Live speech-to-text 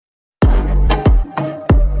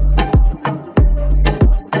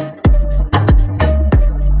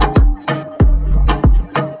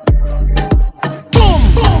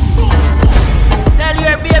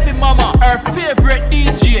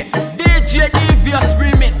Julius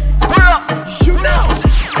remix. Pull up. You know.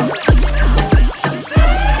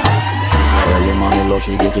 Early money love,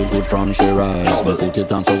 she get it good from she rise. But put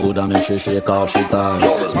it on so good and make she shake all she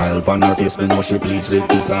ties. Smile upon her face, me know she pleased with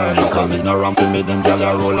this eyes. Coming around to make them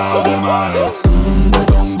gyal roll out them eyes. Go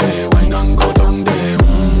down there, wine and go down there.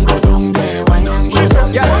 Go down there, wine and go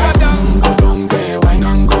down there. Go down there, wine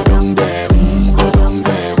and go down there. Go down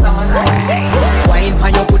there. Wine for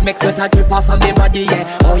your good, make sweat a drip off of me body,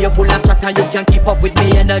 yeah. Oh, you full of chat and you can keep up with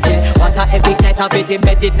me energy. What a epic night of it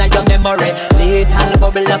embedded in your memory. Little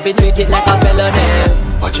bubble up and treat it like a felony.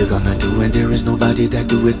 What you gonna do when there is nobody that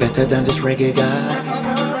do it better than this reggae guy?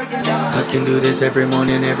 I can do this every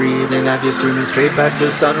morning, every evening. Have you screaming straight back to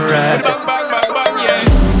sunrise. Bang, bang, bang, bang, yeah.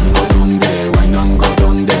 Go down there, wine and go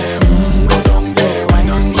down there. Go down there, wine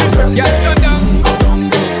and go down there. Yeah, go down. Go down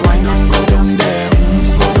there, wine and go down there.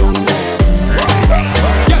 Go down there.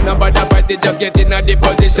 Yeah, nobody fight it, just get in a the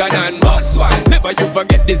position and boss one. Never you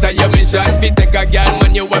forget this is your mission. If you take a girl,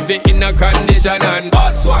 man, you have it in a condition and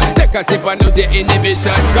boss one. Take a sip and lose the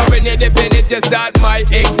inhibition. Cause when you dip in it, you start my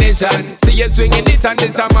ignition. See you swinging it and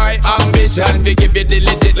this is my ambition. We give you the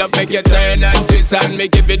legit love, make you turn and twist. And me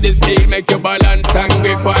give you the speed, make you balance and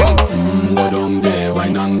grip on. Go down there,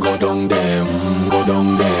 wine and go down there. Go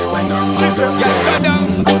down there, wine and go down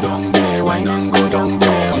there. Go down there, wine and go down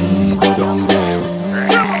there. Go down there.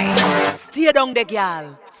 Stay down there,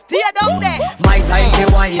 girl. Stay down there. My time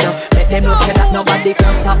to wine. Let them know say that nobody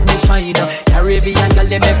can stop me shine. Caribbean girl,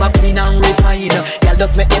 them ever clean and refine. Girl,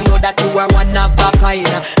 just make them know that you are one of a kind.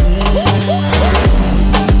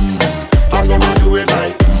 I'm gonna do it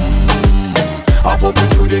like I pop it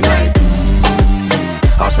through the night.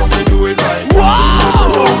 I saw me do it like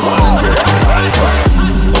wow.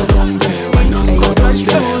 Go down there, wine and go down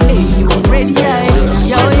there. Hey, you ready?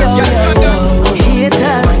 Yo, yo, yo.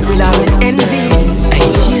 Haters will always envy.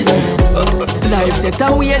 Hey, Jesus. Life set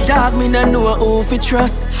away, dog, me no know who fi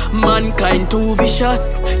trust. Mankind too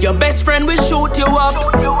vicious. Your best friend will shoot you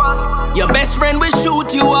up. Your best friend will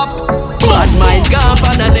shoot you up. Bad mind gone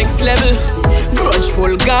on the next level.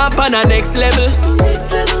 Grudgeful gone on the next level.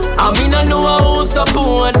 I me no know who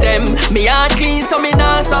support them. Me heart clean so me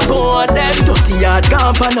not support them. Dirty heart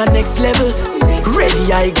gone on the next level.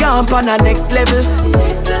 Ready I gone on the next level.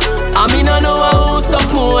 I me no know who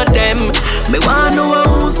support them. Me wanna know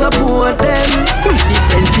who support them. We see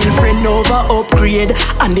friend kill friend over upgrade.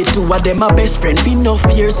 And the two of them are best friend for enough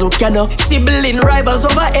years. Look you know. Sibling rivals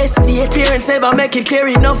over estate. Parents never make it clear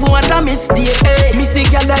enough what a mistake. Hey, me see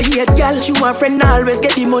gyal a hate gyal. She want friend always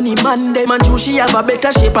get the money man them. And she have a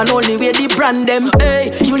better shape and only way the brand them.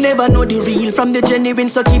 Hey, you never know the real from the genuine.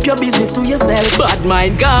 So keep your business to yourself. Bad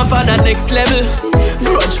mind gone on the next level.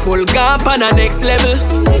 Grudgeful gone on the next level.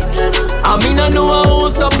 I me no know who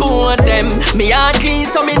support them. Me heart clean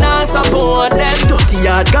so me not support them. Dirty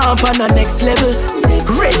heart gone on the next level.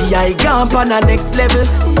 Ready I gone on the next level.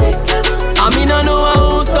 I me no know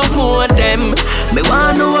who support them. Me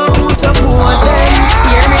wanna know who support them.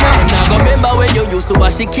 Hear me now. Now go remember when you used to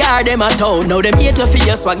wash the car them a town. Now them hate you for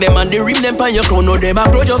your swag them and the rim them pan your crown. Now them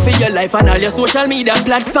approach you for your life and all your social media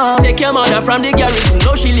platform. Take your mother from the garrison.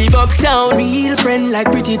 Now she live uptown. Real friend like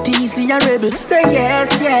Pretty TC and Rebel. Say yes,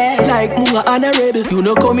 yeah. Like Munga and a Rebel. You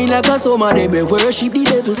know coming like a summer them we worship the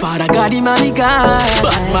devil. Father God him and the God.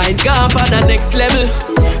 Bad mind gone on the next level.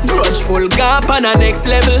 Grudgeful gone on the next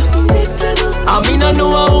level. I me no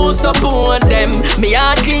know who support them. Me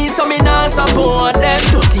heart clean so me not support them.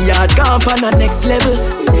 Dirty heart gone on the next level.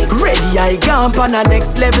 Ready I gone on the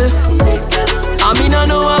next level. I me no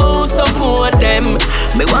know who support them.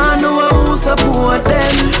 Me wanna know who support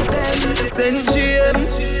them. St.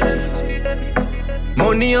 James.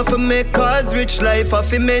 Money off of make cause rich life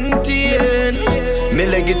off of maintain. Me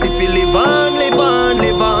legacy fi live on, live on,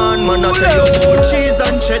 live on. Man I tell you about cheese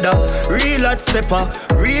and cheddar. Real hot stepper,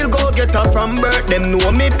 real go-getter from birth. Them know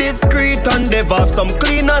me discreet and devour. Some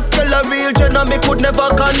cleaner skill a real Jenna me could never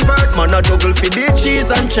convert. Man I juggle fi the cheese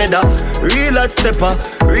and cheddar. Real hot stepper,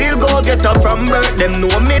 real go-getter from birth. Them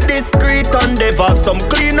know me discreet and devour. Some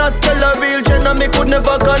cleaner skill a real Jenna me could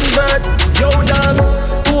never convert. Yo dog,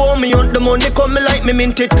 who owe me on the money come me like me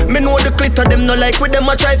mint it. Me know the glitter them no like with them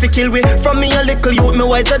a try fi kill we. From me a little youth me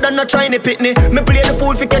wiser than a trying to pitney. Me play the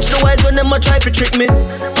fool fi catch the wise when them a try fi trick me.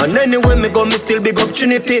 And anyway me go me still big up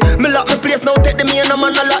Trinity. Me lock me place now take the me and a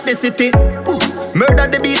man a lock the city. Murder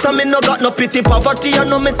the beat and me no got no pity. Poverty and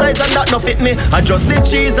no me size and that no fit me. I just the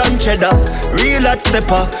cheese and cheddar. Real hot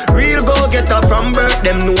stepper, real go-getter from birth.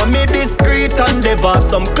 Them know me discreet and never.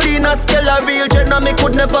 Some cleaner scale a real jenna me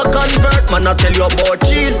could never convert. Man I tell you about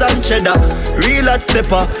cheese and cheddar. Real hot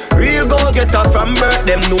stepper, real go-getter from birth.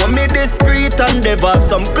 Them know me discreet and never.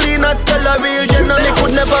 Some cleaner scale a real jenna me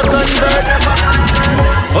could never convert.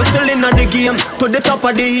 Hustling at the game, to the top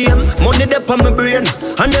of the aim. Money dep on my brain,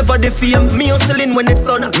 I never the fame. Me hustling when it's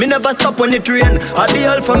sun, me never stop when it rain. I the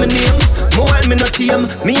hell for my name, me while me not tame.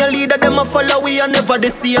 Me a leader, them a follow, we are never the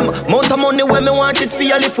same. Mount of money when me want it for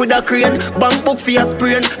a lift with a crane. Bank book for a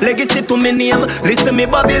sprain, legacy to me name. Listen me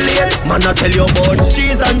Babylon, man I tell you about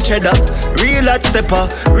cheese and cheddar. Real hot stepper,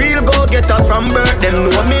 real go-getter from birth. Them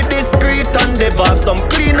know me discreet and never. Some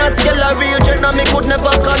cleaner scale a real jenna me could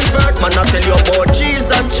never convert. Man I tell you about cheese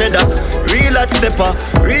and cheddar, real hot stepper,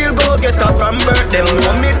 real go-getter from birth. Them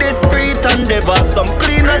know me discreet and never. Some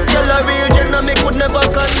cleaner scale a real jenna me could never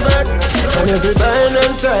convert. And every time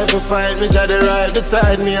them try to fight me, try to ride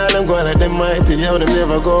beside me, and I'm going at them mighty, yo, them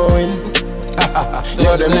never going.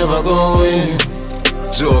 Yo, them never going.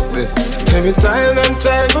 Joke this. Every time them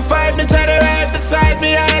try to fight me, try to ride beside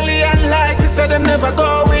me, highly unlikely, so them never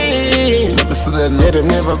going. Yeah, them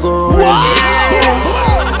never going.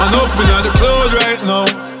 I'm open on the cloud right now.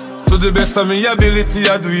 To the best of my ability,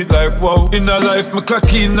 I do it like wow. In a life, me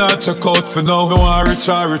clock in and check out for now. Me want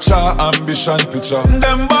richer, ambition picture.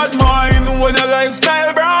 Them bad mind when your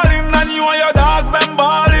lifestyle brawling, and you and your dogs them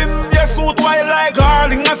balling. Your suit white like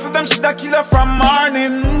garling. I see them shit a killer from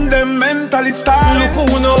morning. Them mentally starving. Look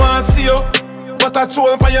who no want see you, but I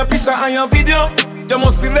troll by your picture and your video. You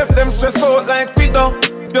must have left them stressed out like we do.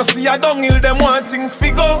 You see a downhill, them want things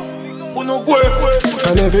figure.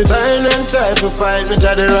 And every time them try to fight me,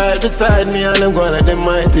 try to ride beside me, and I'm going at them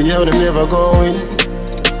mighty, yo, them never going.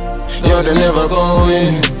 Yo, them never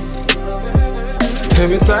going.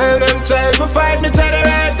 Every time them try to fight me, try to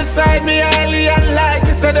ride beside me, highly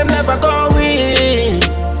unlikely, so them never going.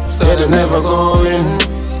 Yeah, them never going.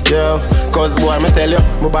 Yeah, cause boy, me tell you,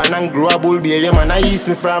 me born and grow a bull be a man I east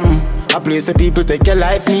me from. A place where people take your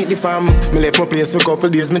life neatly fam. Me left my place for a couple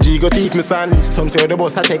days, my G go thief me son. Some say the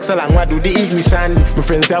bus a take so long, what do the ignition? My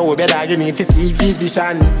friends say, oh, better you need to see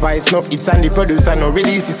physician. Vice enough, it's and the producer no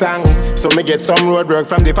release the song. So me get some road work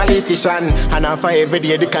from the politician. And after every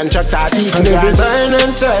day the contractor thief. And every time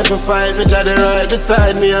them try to fight me, try to ride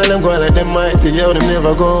beside me, and I'm going at them mighty, yo, them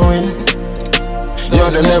never going. Yo,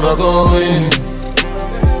 them never going.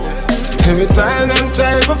 Every time them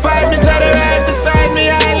try to fight me, try to ride beside me,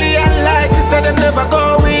 highly unlikely, so them never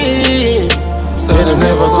going. So them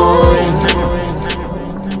never going.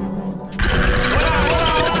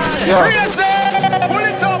 Yeah. Pull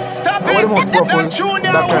it up, stop it. That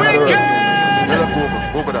Junior Wicked.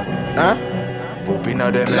 Go that. Huh? Pooping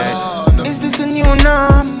out them light. Is this the new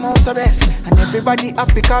norm? House arrest. And everybody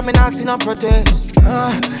happy coming out see no protest.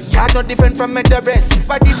 You're not different from me the rest.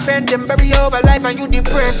 But defend them bury over life and you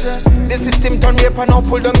depress. The system turn rape and now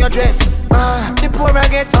pull down your dress. The poor I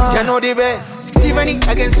get, you know the rest. Tyranny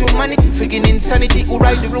against humanity, freaking insanity. Who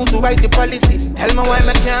write the rules, who write the policy? Tell me why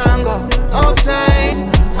me can't go outside,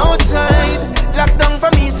 outside. Lockdown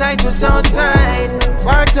from east side to south side.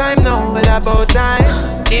 War time now, well about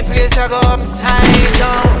time. The place I go upside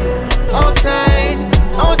down. Outside,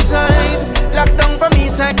 outside. Lockdown from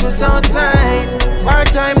east side to south side. War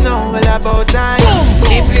time now, well about time.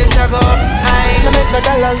 The place I go upside. I make the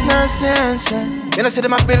dollars no sense. You know see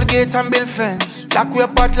them a Bill Gates and Bill Fence. Lock way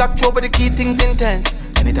apart, lock throw, but the key things intense.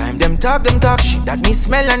 Anytime them talk shit that me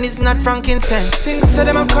smell and it's not frankincense. Things say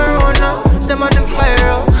them a corona, them a the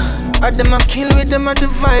virus. Or them a kill with them a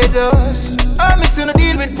divide us. I miss you no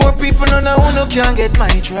deal with poor people, no no can't get my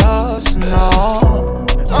trust, no.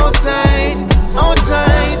 Outside,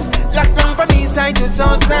 outside. Lockdown from east side to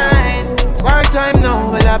south side. War time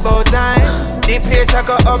now, well about time. The place I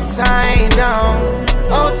go upside down.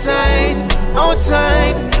 Outside,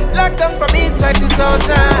 outside. Lockdown from east side to south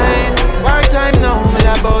side. War time now,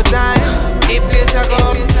 well about time. The place I go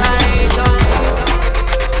upside down.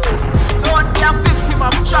 Don't be a victim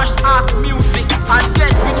of trash ass music and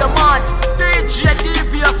get with your man. DJ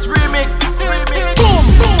Devious remix. Boom,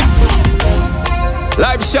 boom.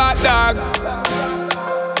 Life shot dog.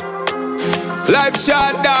 Life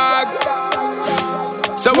shot dog.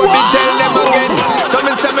 So when me tell them again, so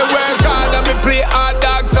me say me work hard and me play hard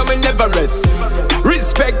dog, so me never rest.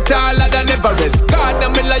 Respect all of the never rest. God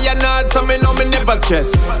and me lion hard, so me know me never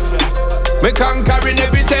stress. Me conquering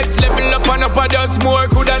every test, level up and up a just more,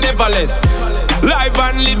 coulda never less. Live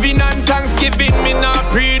and living and thanksgiving, me not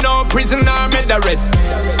pre, no prisoner, me the rest.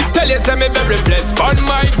 Tell you say me very blessed. On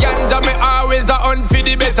my ganja me always a hunt for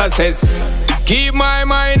the better cess. Keep my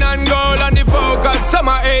mind on goal and the focus. Some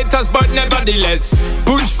are haters but nevertheless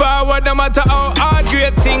push forward no matter how hard.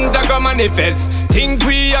 Great things that go manifest. Think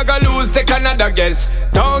we are gonna lose, take another guess.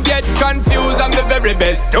 Don't get confused, I'm the very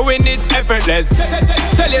best. Doing it effortless.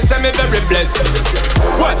 Tell you say me very blessed.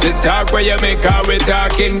 Watch it talk where you make out we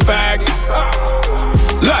talking facts.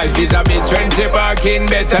 Life is a bit trendy barking.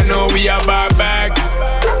 Better know we are back.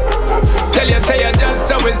 Tell you say you just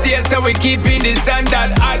so we stay, so we keeping the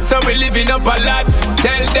standard hot, so we living up a lot.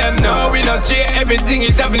 Tell them no, we not share everything,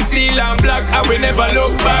 it have steel and black, and we never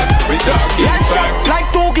look back. We talking facts. Like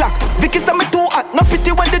 2 o'clock, Vicky say me too hot. No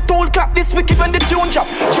pity when the tool clap, this wicked when the tune chop.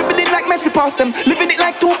 Dribbling like Messi past them, living it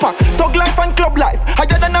like Tupac. Thug life and club life,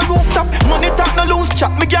 higher than a rooftop. Money talk no loose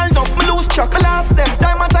chop, me girl enough, me lose track. I lost them,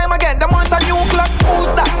 time and time again, them want a new clock.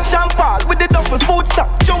 Who's that? Champagne with the duffel, food stock.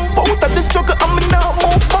 Jump out of the struggle, and me now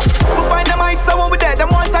move back. For find them heights, I want we there, them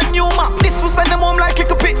want a new map. This will send them home like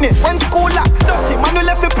a picnic. When school lock, dirty, man we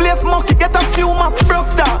left a place monkey. Get a few map, broke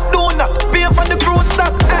down, donut, pay up on the crew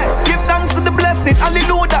stock. Hey, give thanks to the blessing,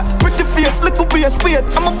 hallelujah. Pretty face, little face, wait,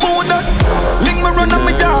 I'm a boner. Link me run on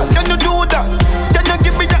me dog, can you do that? Can you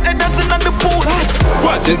give me the Edison and the pool?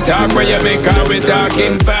 Watch it talk where you make out we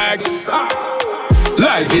talking facts.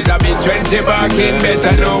 Life is a bit trendy barking,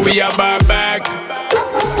 better know we are back.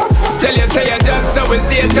 Tell you say you just so we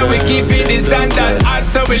stay, so we keeping the standard hot,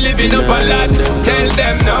 so we living up a lot. Tell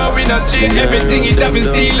them no, we not share everything, it have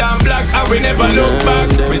steel and black, and we never look back.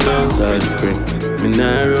 We don't side spring, me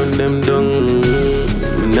nah run them down.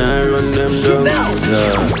 Me nah run them down.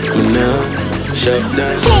 Me nah shut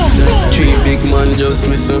down. 3 big man just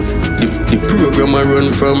missing. The program I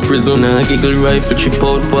run from prison. Nah giggle rifle, chip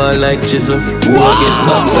out ball like chisel. Who I get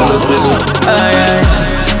box and a swizzle. Aye.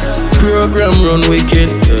 Program run wicked.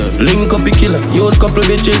 Link up a killer, use couple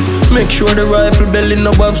bitches. Make sure the rifle belly no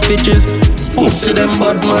have stitches. Pussy them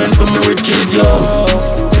bad mind for me riches, yo.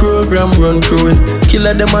 Program run through it.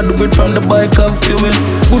 Killer them I do it from the bike of fuel.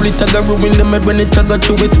 Bullet tag a ruin them head when it tag a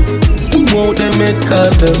chew it. Who out them head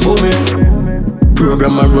cause them booming.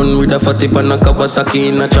 Program I run with a fatty pan a Kawasaki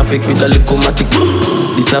in a traffic with a locomatic.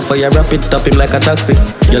 This a fire rapid, stop him like a taxi.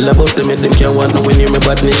 Y'all about them make them can't want no when you me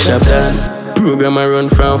badness shop down. Program I run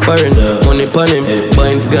from foreign, money pon him,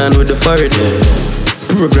 binds gone with the foreign.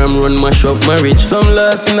 Program run mash up marriage. Some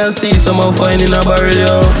lost in a sea, some are fine in a barrel,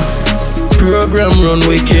 yo. Program run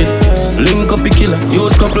wicked. Link up a killer,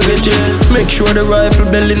 use couple bitches. Make sure the rifle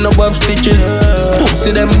belly no have stitches.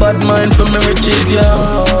 Pussy them bad mind for me riches, yo.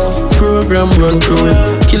 Program run through it.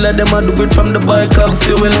 Killer them I do it from the bike of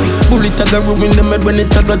fuel. Bullet tag a ruin them head when it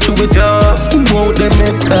tag a chew it. Who out them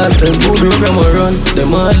head cause them good. Program I run,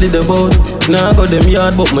 them hardly the boat. Now go them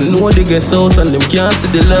yard but me know the guest house. And them can't see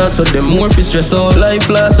the last, so them more fi stress out. Life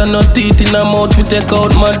loss and no teeth in a mouth. We take out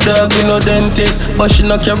my dog, we no dentist. But she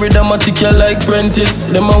no carry them a tick ya like Prentice.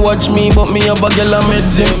 Them a watch me but me a bag a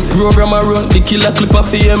medicine. Program I run, the killer clip a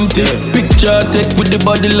fi empty. Picture take with the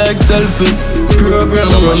body like selfie. Program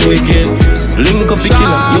run wicked. Link up the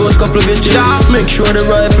killer, use couple bitches. Make sure the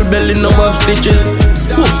rifle belly no have stitches.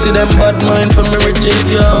 Pussy them bad mind for me riches,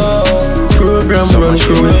 yo. Program run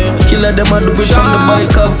through it. Killer them I do it from the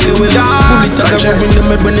bike of fuel. Bullet tag a rubbing them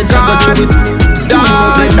head when they tag a chew it.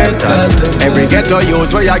 Every ghetto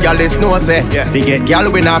youth where your gal is no say. Fi get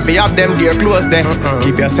gal we not fi have them dear clothes there.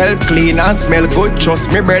 Keep yourself clean and smell good,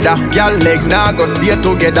 trust me brother. Gal leg nah go stay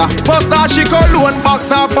together. Pass her she cologne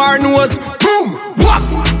box off her nose. Boom, whap,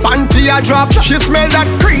 panty a drop. She smell that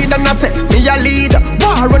creed and I say me a leader.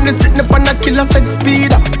 Bar when they sitting up on a killer said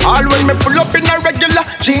speed. All when me pull up in a regular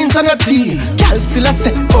jeans and a tee. Gal still a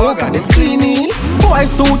say oh God them clean me. Boy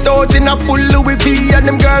suit out in a full Louis V and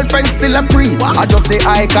them girlfriends still a pre. I just say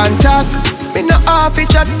I can't talk. Me no happy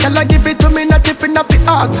chat. Girl I give it to me not tipping off the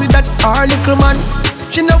ox with that our little man.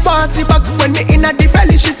 She no want see back when me inna the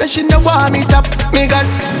belly. She say she no want me top. Me got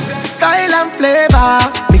style and flavor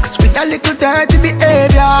mixed with a little dirty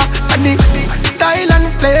behavior. And the style and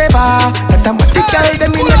flavor that I'm what the girl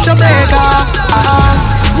them in Jamaica.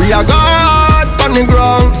 We are God on the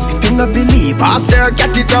ground. If you no believe, ask her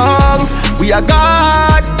get it wrong. We are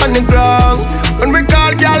God on the ground. When we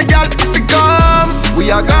call girl, girl, if we come. We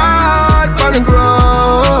are God on the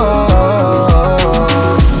ground.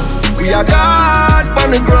 We are God on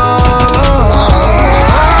the ground.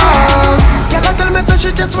 Girl, I tell me so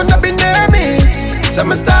she just wanna be near me. So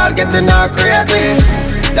me style getting her crazy.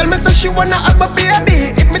 Tell me so she wanna have a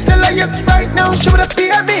baby. If Me tell her yes right now, she woulda pay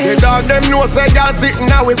me. The dog them know say girl sitting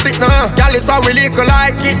now we sitting girl is how we lick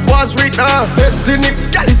like it was written Destiny,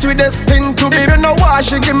 girl is with destined to be. If you know why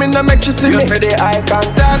she give me no make she see me. You say the eye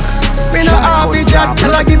contact. Me no happy chat.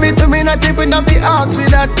 Tell her give it to me, not tipping off the ox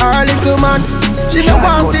with that her little man. She no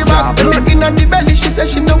want see back. Blood inna the belly, she say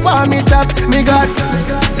she no want me tap. Me got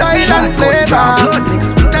style and flavor,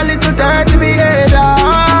 mixed with a little dirty behavior.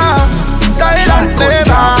 Style and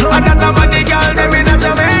flavor, and that a money girl them in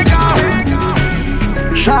Jamaica.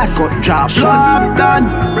 Shotcut drop, blood done.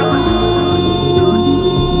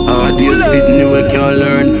 Days little new I can't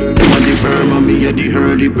learn. Them on the perm and me a the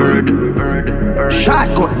early bird.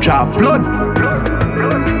 Shotcut drop, blood.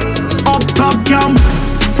 Up top cam.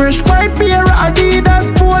 Fresh white pair of Adidas,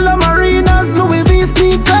 Polo Marinas, Louis V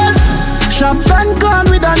sneakers. Shop and gone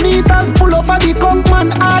with Anitas. Pull up at the Conkman,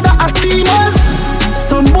 order a steamers.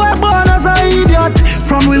 Some boy born as a idiot.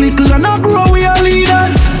 From we little and not grow, we are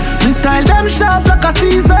leaders. We style them sharp like a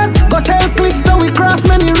Caesars. Go tell Cliff so we cross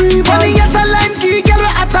many rivers. Only at a line key, girl we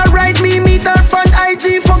at a ride me. Meet her on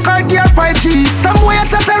IG, fuck her gear 5G. Somewhere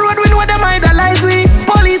at a road, we know them idolize we.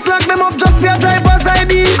 Police lock them up just for a driver's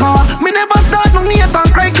ID. Car, me never start no need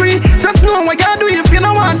and cry gree. Just know what you do if you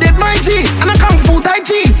no want dead my G. And I come foot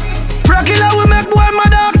IG. Regular we make boy my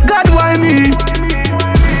dogs, God why me?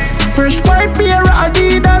 Fresh white pair of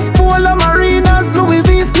Adidas, Polo Marinas, Louis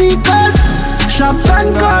V sneakers. Shop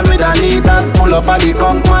and call with Anitas. Pull up at the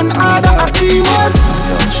Conkman, order a steamers.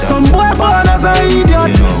 Some boy born as a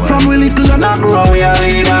idiot. From we little and not grow, we are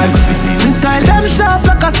leaders. We style them sharp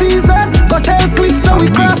like a Caesars. Go tell Cliff so we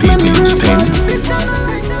cross many rivers.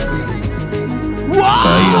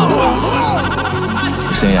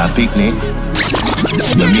 You say a picnic,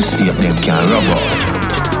 your mistake them can't rub out.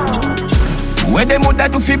 Where them woulda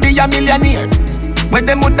do fi be a millionaire? Where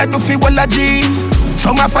them woulda do fi wall a G?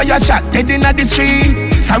 Some a fire shot dead inna the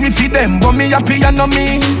street. Sorry fi them, but me happy and no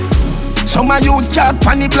me. Some a use chalk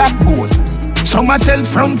pon the blackboard. Some a sell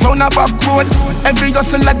front round a back road. Every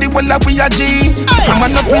hustle at the wall a we a G. From a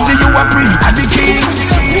no busy you a free at the kings.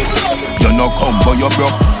 You no come but you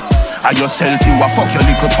broke. A yourself you a fuck your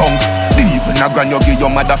little punk. Even a grand you give your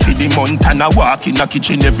mother for the month. And a walk in the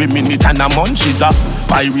kitchen every minute and a munch. She's a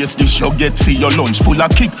pirates dish you get for your lunch. Full of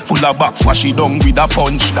kick, full of box, wash it down with a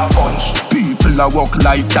punch. People a walk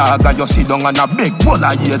like dog. And you sit down and a big bowl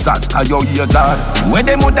of years ask how your ears are. Where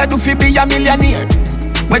them woulda do fi be a millionaire?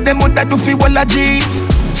 Where them woulda do fi wall a G?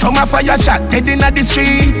 Some a fire shot dead inna the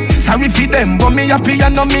street. Sorry fi them but me happy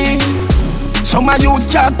and no me. Some a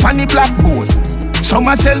use chalk pon the blackboard. Some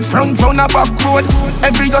a sell front round a back road.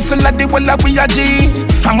 Every hustle at the wall a we a G.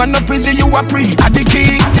 From a no prison you a pre at the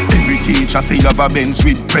key. Every teacher feel have a Benz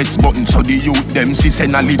with press button. So the youth them see say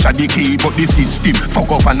knowledge a the key. But the system fuck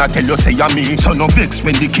up and I tell you say a me. So no vex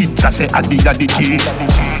when the kids a say a the chief.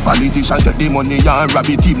 Politician take the money and rob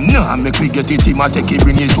it him. Nah make we get it him a take it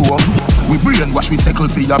bring it home. We brainwash we circle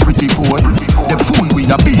for your pretty phone. Them fool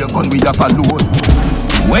with a beer gun with a falloon.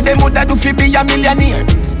 Where them woulda do fi be a millionaire?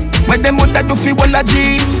 Where them woulda do fi wall a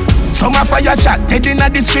G? Some a fire shot dead inna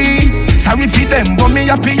the street. Sorry fi them but me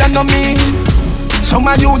happy and no me. Some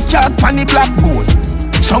a use chalk pon the blackboard.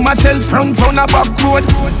 Some a sell front round a back road.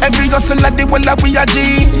 Every hustle at the wall a we a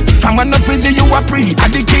G. From a no prison you a pre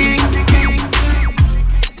at the key.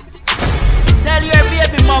 Tell your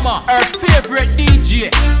baby mama her favorite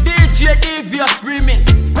DJ Devious Remix.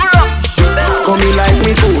 Come me like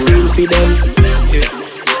me too real for them.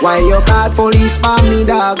 Why you call police for me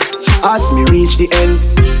dog? As me reach the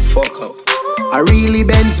ends. Fuck up. I really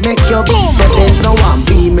bends make your beat the tens. No one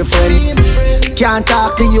be me friend. Can't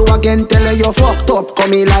talk to you again. Tell her you fucked up. Come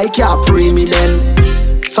me like you pre me then.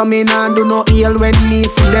 So me nah do no ill when me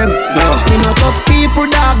see them. No. Me not just people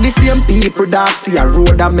dog. The same people dog. See a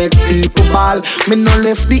road that make people ball. Me no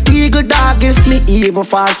left the eagle dog. If me evil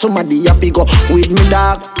fall, somebody have to go with me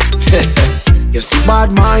dog. You see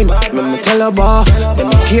bad mind, me tell her boy. Them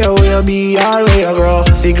care where you be or where you grow.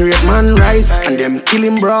 Cigarette man rise and them kill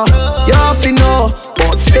him bro. You have to know,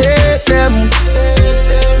 but fake them.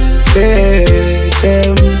 Fake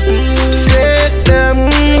them. Fake them.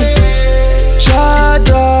 Shut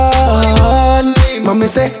down. Mommy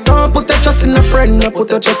say, don't put your trust in a friend, no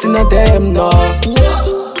put your trust in a them, no.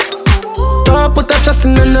 Don't put your trust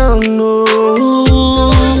in a no.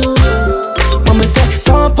 Mommy say,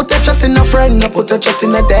 don't put your trust in a friend, no put your trust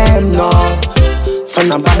in a them, no. So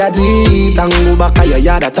no bother do it and go back to your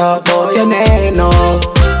yard and talk about your name, no.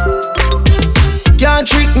 Can't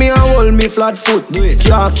trick me and hold me flat foot.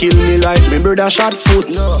 Can't kill me like me brother shot foot.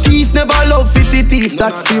 Thief never love to see thief.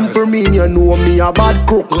 That simple mean you know me a bad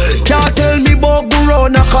crook. Can't tell me about go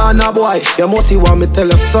round a corner boy. You must see what me tell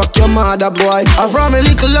you suck your mother boy. I from a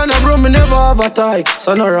little and a bro me never have a tie.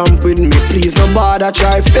 So no ramp with me please no bother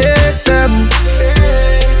try. Fake them.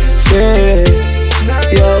 Fake.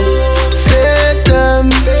 Yo. Fake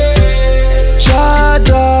them.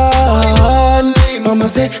 Jordan. Mama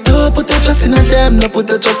say, don't put your trust in a them, don't put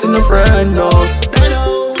your trust in a friend, no.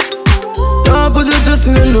 Don't put your trust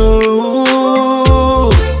in a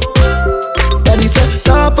no. Daddy say,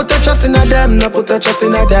 don't put your trust in a them, don't put your trust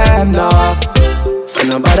in a them, no. So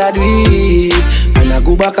nobody do it, and I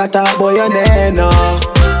go back at that boy and then, no.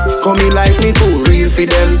 Come in like me too real for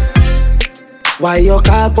them. Why you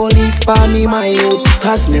call police for me, my youth?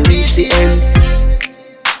 Cause me reach the ends.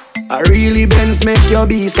 I really bends make your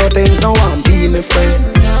be so tense. No one be my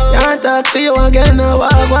friend. Can't talk to you again. Now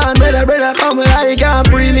walk one brother come like can't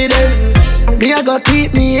breathe me then. Me I go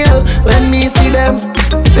keep me ill when me see them.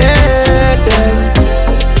 Fake them.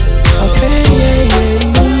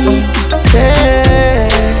 Fake.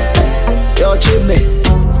 Yo chimney.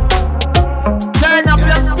 Turn up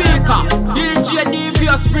your speaker. DJ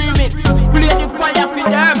Devious remix. Play the fire for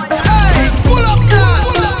them. Hey, pull up now.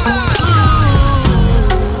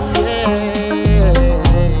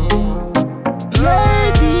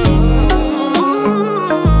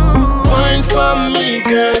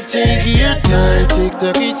 Girl, take your time, take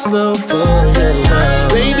it slow for your love.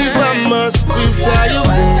 Baby, if I must, we fly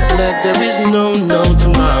away like there is no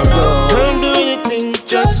tomorrow. Don't do anything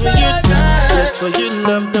just for your touch, just for your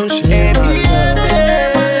love. Don't share my love.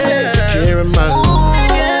 Take care of my love.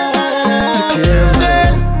 Take care of my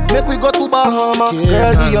love. Make we go to Bahama.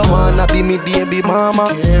 Girl, do you wanna be me baby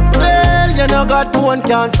mama? Girl, you know got one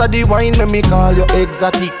cancer. The wine when me call you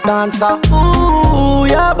exotic dancer. Ooh,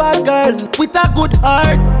 yeah, bad girl with a good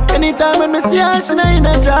heart. Anytime when me see her, she in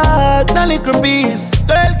a dress. A little piece,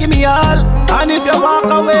 girl, give me all. And if you walk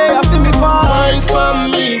away, I feel me fall. Wine for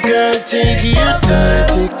me, girl, take your time,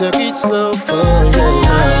 take it slow for your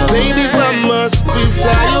love. Baby, if I must, we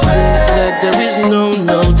fly away like there is no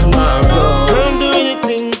tomorrow. Don't do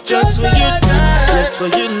anything just for your touch, just for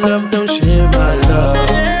your love. Don't share my love.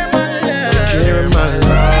 Take care of my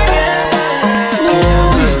love.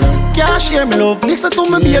 Can't share me love, listen to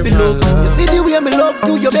me baby love. You see the way me love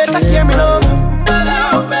you, you better care me love.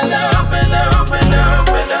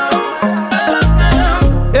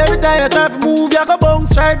 Every time you try to move, you go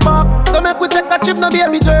bounce right back. So make we take a trip now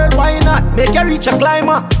baby girl, why not? Make you reach a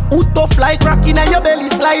climber. Who tough like rock in your belly,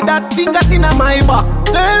 slide that fingers in my back.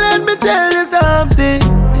 Girl, let me tell you something.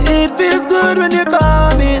 It feels good when you're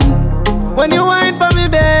coming. When you whine for me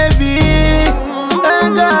baby.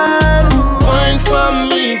 And girl, wine for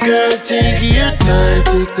me, girl, take your time,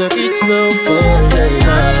 take it slow for your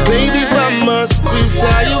love. Baby, if I must, we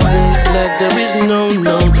fly away like there is no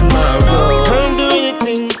tomorrow. Don't do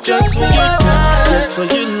anything just for your touch, just for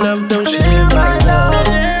your love. Don't share my love.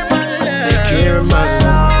 Take care of my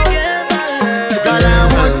love. God, I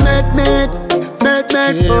was made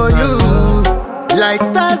for you. Like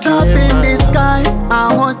stars up in the sky,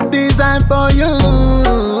 I was designed for you.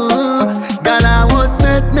 God, I was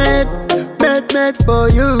made for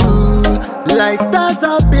you. Like stars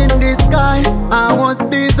up in the sky, I was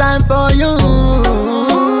designed for you.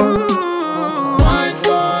 Wine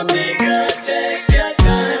for me, girl, take your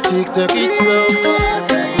time. Take it slow.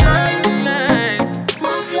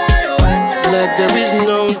 Like there is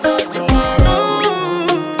no tomorrow.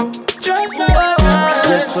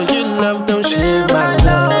 Just for your love, don't share my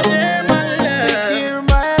love. Take care of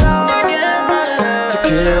my love.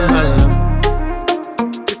 Take care of my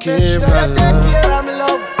love. Take care of my love.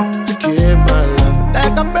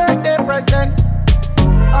 like a birthday present.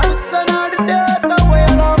 On the sun or the dirt, the way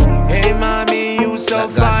along. Hey mommy, you so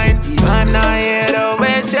fine. I'm not here to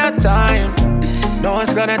waste your time. No,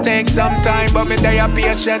 it's gonna take some time, but me there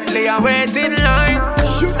patiently I wait in line.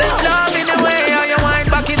 Love in the way how you wind,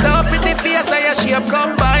 back it up with the face how your shape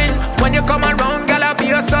combine. When you come around, girl, I'll be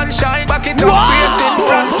your sunshine. Back it up, racing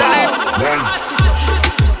from time.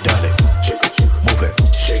 Darling, shake it, move it,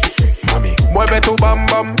 shake it, mommy. Mueve tu bam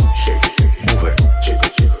bam, shake it, move it, shake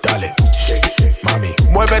it, darling, shake it, mommy.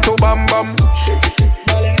 Mueve tu bam bam, shake it,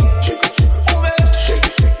 darling, shake it, move it, shake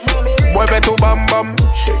it, mommy. Mueve tu bam bam,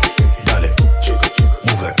 shake it, darling, shake it,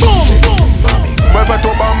 move it, boom boom, mommy. Mueve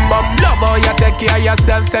tu bam bam. Love how you take care of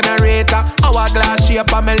yourself, generator. Hourglass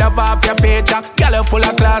shape and me love off your feature. Girl, you full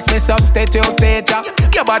of class, me substitute teacher.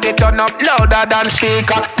 Your body turn up louder than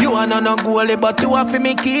speaker. You are no goalie, but you are for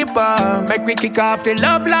me keeper. Make me kick off the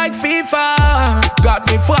love like FIFA. Got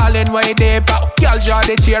me falling way deeper. Girl, draw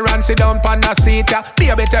the chair and sit down on the seat.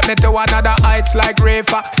 Baby, take me to another heights like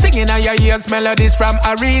Rafa. Singing on your ears melodies from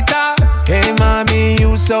Aretha. Hey, mommy,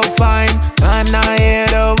 you so fine. I'm not here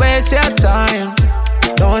to waste your time.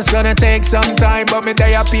 No, it's gonna take some time, but me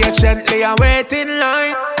there patiently and wait in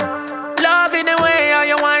line. Love in the way how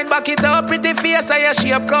you wind, back it up, pretty face how your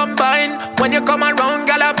shape combine. When you come around,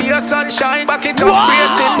 girl, I'll be your sunshine. Back it up,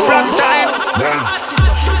 brace in front time.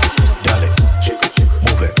 Dale, shake it,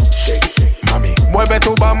 move it, shake it, mami. Mueve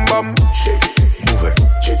tu bam bam, shake it, move it,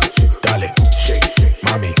 shake it, dale, shake it,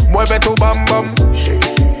 mami. Mueve tu bam bam, shake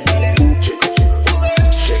it, shake it,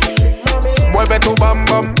 shake it, mami. Mueve tu bam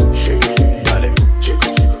bam, shake it, dale, shake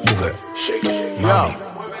it, move it, shake it, mami.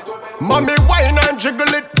 Mommy wine and jiggle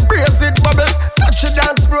it, brace it, bubble. Touch it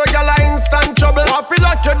dance floor, y'all instant trouble. I feel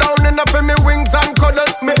like you down enough for me wings and cuddle.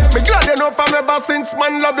 Me glad you know from ever since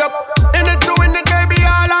man love you. In it to win it, baby,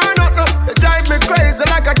 all or nothing. You drive me crazy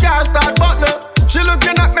like a car start button. She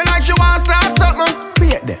looking at me like she wants to start something.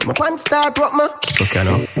 Wait there, my pants start what me? Okay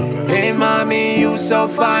now. Hey mommy, you so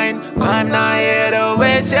fine. I'm not here to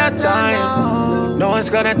waste your time. No, it's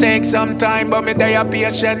gonna take some time, but me there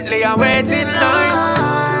patiently and wait in line.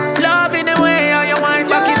 Love in the way how you wind,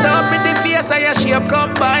 back it up, pretty face how your shape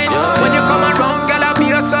combine. When you come around, girl, I'll be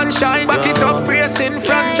your sunshine. Back it up, brace in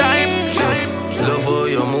front time. Love how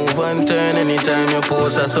you move and turn. Anytime you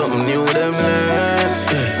post or something new, them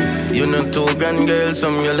learn. You not too gun girl,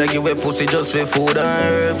 some you like you wear pussy just for food and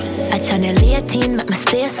herbs. At channel 18, make me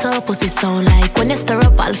stay so pussy sound like when you stir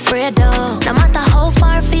up Alfredo. No matter how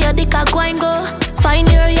far for your dick I go and go. Find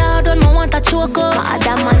your yard on me want a choke up. My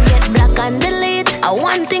other man get black and delete. I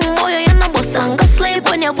one thing boy, you no bust and go sleep.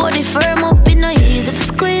 When your body firm up, it no easy to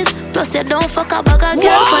squeeze. Plus you don't fuck a bag of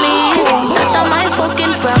girl on the east. That's my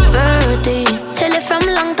fucking property. Tell you from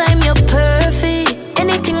long time you're perfect.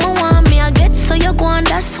 Anything I want me I get, so you go on.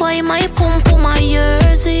 That's why my pump on my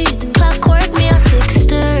years it. Clockwork me at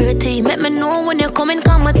 6:30. Make me know when you're coming,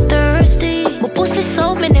 come I'm thirsty. My pussy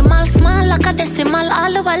so minimal, small like a decimal.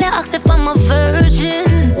 All the while you ask if I'm a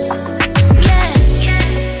virgin.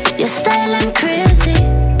 Yeah, your style I'm crazy.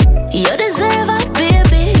 You deserve a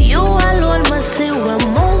baby. You alone must say one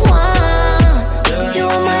more one. You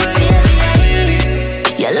are my baby.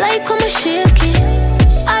 You like how me shake it.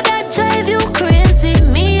 I that drive you crazy.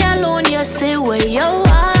 Me alone, you say where you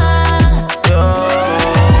are.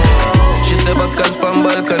 She say back as pan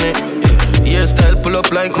balcony. Hairstyle pull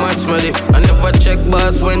up like my smelly. I never check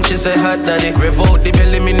boss when she say hot daddy. Rev out the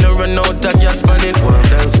belly, me no run out of gas money. One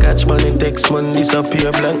dance catch money, text man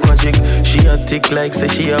disappear blank magic. She a tick like say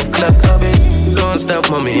she have clock habit. Don't stop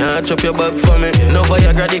mommy, arch up your back for me. No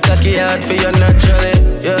Viagra the cocky hard for you naturally.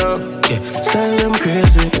 Yeah, style them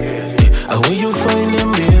crazy. How will you find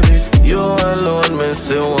them baby? You alone, me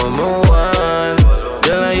say one more one.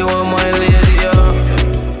 Girl, you are my lady, yeah.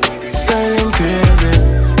 Style them crazy.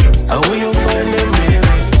 How will you find them, baby?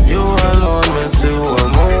 You alone, me say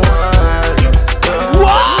one more one. Yeah.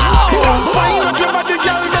 Wow! Wind up your body,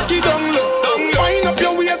 girl, make it down low. Wind up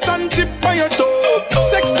your waist and tip on your toe.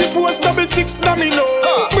 Sexy pose, 666 domino.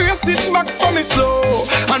 Brace it back for me slow,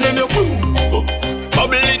 and then you boom.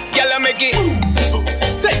 Bubble it, girl, make it.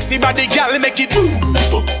 Sexy body, girl, make it.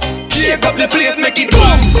 Shake up the place, make it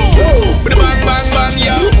boom. Bang, bang, bang,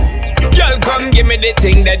 yeah. Girl, come give me the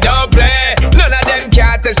thing that don't play. None of them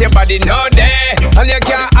can't test your body, no day. And you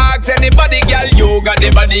can't ask anybody, girl, you got the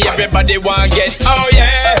body, everybody want get. Oh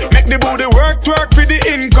yeah, make the booty work for the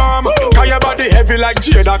income. Cause your body heavy like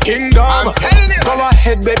Jada Kingdom. Go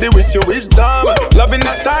ahead, baby, with your wisdom. Loving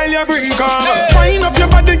the style you bring, come. Wind up your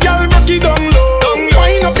body, girl, rock it down low.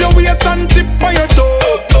 Wind up your waist and tip on your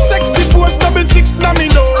toe. Sexy pose, 666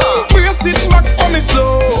 domino. Brace it back for me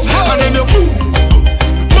slow, and then you boom.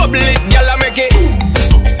 Bubble it, girl, make it.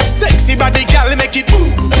 Sexy body, girl, make it.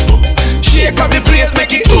 Shake up the place,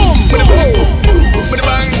 make it boom.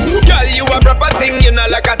 Girl, you a proper thing, you know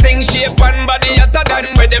like a thing. Shape and body hotter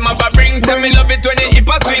than where them have a bring. Say me love it when you hip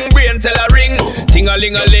a swing, brain tell a ring.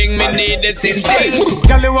 Ting-a-ling-a-ling, me need the same thing.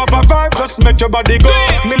 Girl, you have a vibe, just make your body go.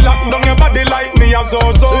 Me lock down your body like me a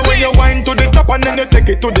zo-zo. When you wind to the top and then you take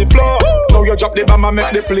it to the floor. Now you drop the bomb and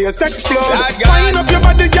make the place explode. Wind up your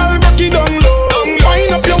body, girl, rock it down low.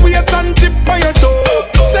 Wind up your waist and tip on your toe.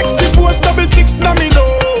 Sexy pose, 666 domino.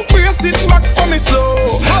 Brace it back for me slow,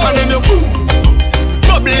 and then you boom.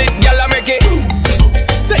 Bubble it, girl, make it.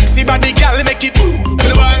 Sexy body, girl, make it boom.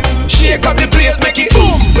 Shake up the place, make it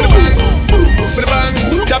boom.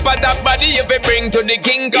 Top of that body if you bring to the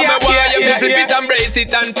king. Come and wire you flip it and brace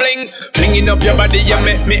it and fling. Flinging up your body you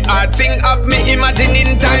make me heart sing. Up me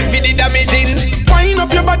imagining time for the damaging. Wind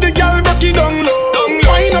up your body, girl, rock it down low.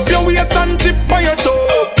 Wind up your waist and tip by your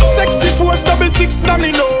toe. Sexy pose, 6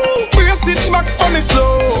 domino. Brace it back funny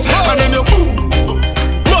slow. And then you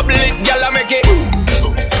bubble it, girl, I make it.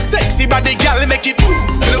 Sexy body, girl, make it.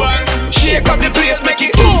 Shake up the place, make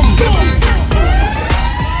it.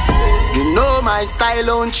 You know my style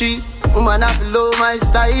on cheap. Woman, I love my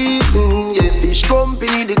style. Yeah, fish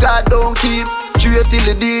company, the God don't keep. Straight till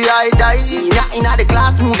the day I die. Senior in the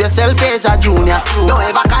class, move yourself as a junior. Don't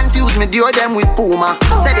ever confuse me, deal them with Puma.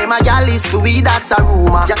 Say them a gal is for we, that's a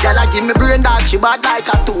rumor. Y'all give me brain that she bad like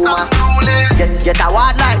a tumor. Get a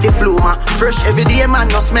word like diploma. Fresh every day, man,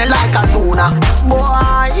 no smell like a tuna.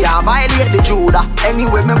 Boy, yeah, violate the Judah.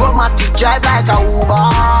 Anyway, me go my teeth drive like a Uber.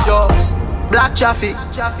 Just black traffic.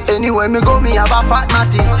 Anyway, me go, me have a fat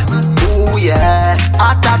matic. Ooh yeah,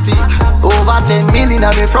 hot topic. Over 10 million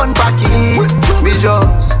on me front pocket. Me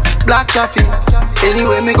just black traffic.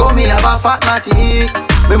 Anyway, me go, me have a fat matic.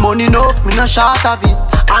 Me money no, me no short of it.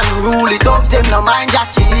 Unruly thugs, them no mind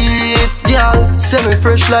jacket. Girl, say me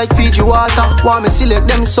fresh like Fiji water. Want me select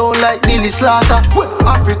them sound like Lily Slaughter.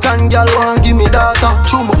 African girl want give me data.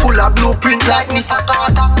 Show me full of blueprint like Mr.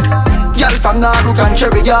 Carter. Girl from Naruk and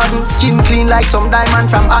Cherry Garden. Skin clean like some diamond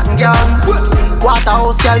from Hatton Garden.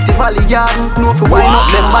 Waterhouse girl the Valley Garden. No for wind up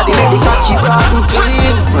them body make the cocky broaden.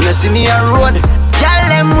 Clean, when you see me on road. Girl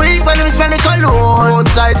them weak when them smell the cologne.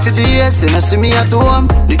 Outside for the years, and you see me at home.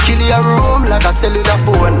 The kill your room like a cellular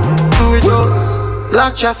phone. We just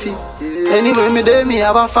black traffic. Anyway me there me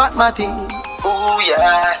have a fat matty. Ooh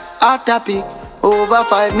yeah, hot topic. Over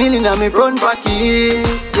 5 million on me front pocket. Yeah,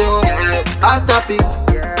 hot topic.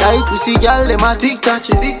 Tight pussy gal, them a tic-tac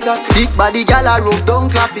it. Thick body gal a rub down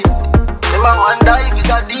clap it. Them a wonder if it's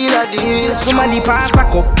a deal or deal. Somebody pass a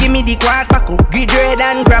cup, give me the quad pack up. Grid red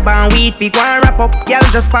and grab and weed fi go and wrap up. Gal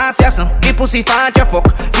just pass ya son, the pussy fat you fuck.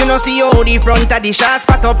 You know see how the front of the shots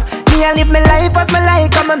spot up. Me a live my life as me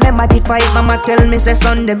like, I'm a member the fight. Mama tell me say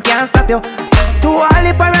son them can't stop you. To all the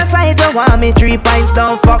parasites you want me 3 pints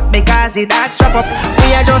don't fuck because the dog strap up.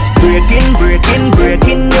 We are just breaking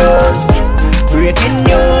news. Breaking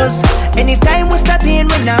news. Anytime we start in,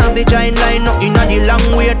 we now be join line up in the long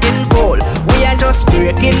waiting pool. We are just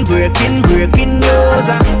breaking news. Breaking news.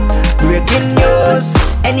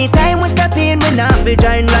 Anytime we step in, we now be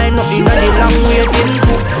join line up in the long waiting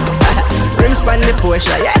pool. Rims pan the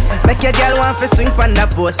Porsche, yeah. Make your girl want to swing pan the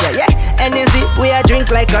poster, yeah. Energy, we a drink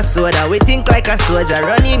like a soda. We think like a soldier.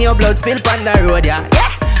 Run in your blood, spill pan the road, yeah.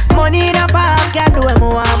 Money in a park, can't do what I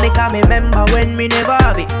want. Make me remember when me never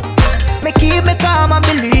have it. Me keep me calm and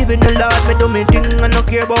believe in the Lord. Me do me thing and no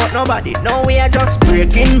care about nobody. Now we are just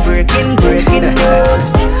breaking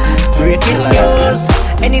news. Breaking news.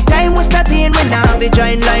 Anytime we step in, we now be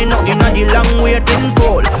join line up in the long waiting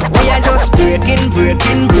pool. We are just breaking news.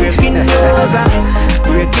 Breaking news.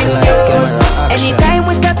 Anytime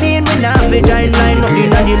we step in, we now be join line up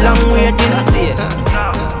in the long waiting pool.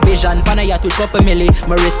 Vision pan a yacht with couple milli.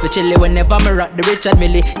 My wrist for chilly whenever me rock the Richard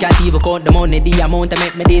Millie. Can't even count the money, the amount I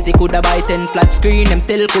make me daisy. Coulda buy 10 flat screen, them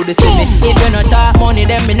still coulda see me. If you not talk money,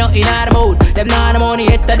 them me not in the mood. Them not the money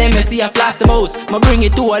yet, them me see I flash the most. Me bring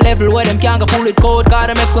it to a level where them can't go pull it cold. Cause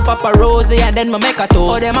I make with Papa Rosie and then me make a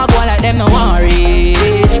toast. Oh them a go like them no want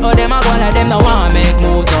rich. Oh them a go like them no want make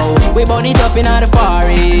moves. So we burn it up in the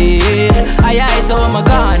foreign. I so I'm a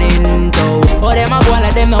gone into. Oh them a go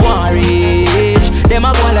like them no want rich. Them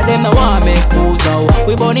a go like them no want make moves. So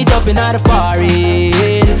we burn it up in the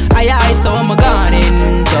foreign. I so I'm a gone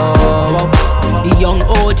into. The young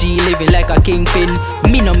OG living like a kingpin.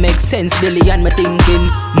 Me no make sense, Billy and me thinking.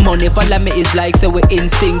 Money follow me is like say we in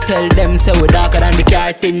sync. Tell them say we darker than the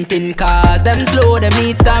car tintin. Cause them slow, them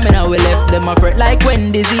need stamina. We left them afraid like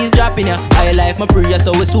when disease dropping ya. I life my prayer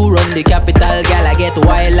so we so run the capital. Gal I get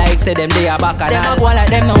wild like say them they a back and all. Them a go like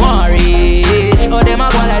them no want rich. Oh them a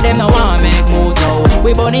go like them no want make moves. So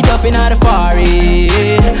we burn it up in the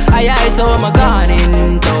foreign. I so I'm a gone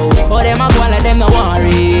into. Oh them a go like them no want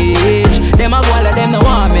rich. Them a go like them no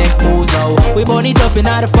want make moves. So we burn it up in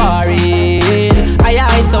the foreign.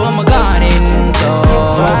 I so I'm a gone into.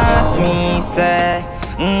 Fast me say,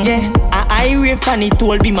 yeah. I rave pan it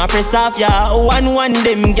all be my press off, yeah. One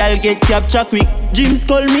them gal get capture quick. Jim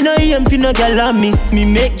Skull me no aim fi no gal a miss. Me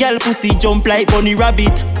make gal pussy jump like bunny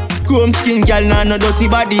rabbit. Chrome skin gal nah no dirty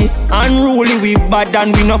body. Unruly we bad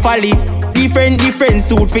and we no folly. Different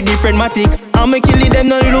suit for different matic. I'ma kill it, them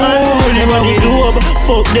no low. Never with love.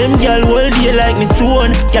 Fuck them gal all day like me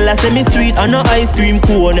stone. Gal a say me sweet and no ice cream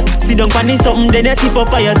cone. Sit down pan something then you tip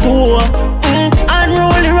up on your toe.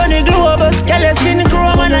 Unruly run the globe. Girl, you skin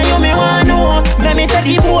chrome and you me want know. Let me take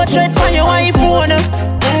the portrait for your iPhone.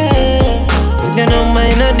 You know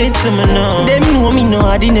mine not this to me now. Them know me no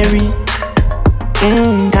ordinary.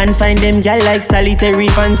 Can't find them gal like solitary.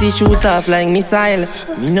 Panty shoot off like missile.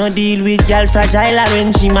 Me no deal with gal fragile or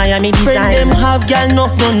when she Miami design. Friend them have gal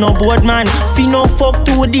no board man. Fi no fuck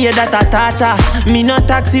 2 day that a torture. Me no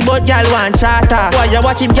taxi but gal want charter. Why you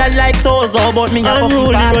watch him gal like Sozo but me a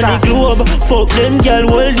fucking run the globe. Fuck them gal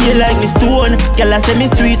all day like me stone. Gal a say me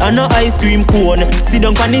sweet and no ice cream cone. Sit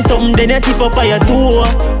down pan something then you tip up on your toe.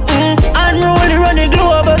 Unruly run the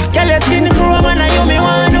globe. Girl, your skin chrome and you me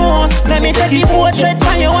want know. Let me take the portrait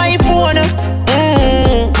for your iPhone.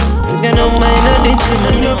 You know mine not this to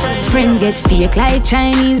me. Friends get fake like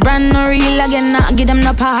Chinese brand. No real again, not give them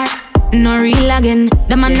no part. No real again,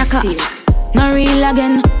 the man knock off. No real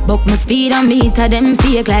again, book my speed and meter them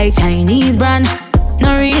fake like Chinese brand.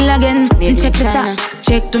 No real again, check the star,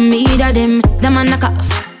 check the meter them, the man knock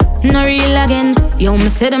off. No real again, yo me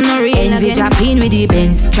say them no real again. Envy dropping with the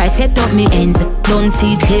Benz, try set up me ends. Don't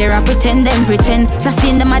see it clear, I pretend them pretend.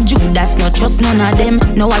 Sassing them a Judas, no trust none of them.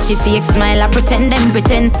 No watch your fake smile, I pretend them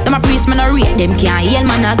pretend. Them a priest, man a rate them, can't heal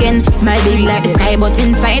man again. Smile big like the sky, but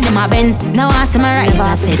inside them a bend. Now I see my rise,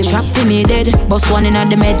 I said trap for me dead. Boss one in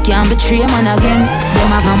the med, can't betray man again.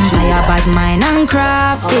 Them a vampire, bad mind and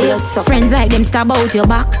crafty. Friends like them stab out your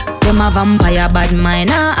back. Them a vampire, bad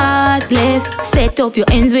mind and heartless. Set up your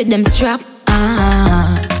ends with them strap.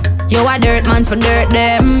 You a dirt man for dirt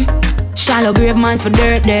them. Shallow grave man for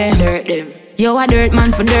dirt them. Dirt them. You a dirt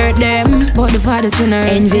man for dirt them. But the father sinner.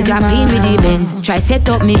 Envy dropping with the Benz. Try set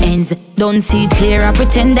up me ends. Don't see it clear, I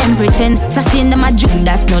pretend them pretend. Sassing them a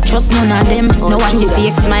Judas, no trust none of them. No watch your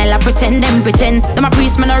fake smile, I pretend them pretend. Them a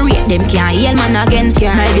priest, man a rate them, can't heal man again.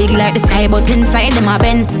 Smile big like the sky, but inside them a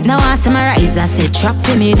bend. Now I see my rise, I said trap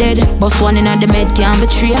to me dead. Boss one in the med, can't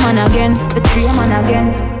betray man again. Betray man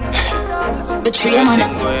again. Betray man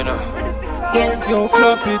again. Yo,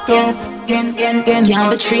 clap it up. Can't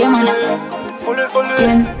betray man again. Fully,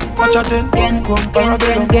 watch out then. Come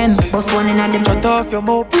parabellum. Boss one in the shut off your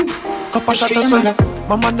mouth. Cup of shot as well.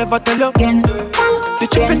 Mama never tell you. The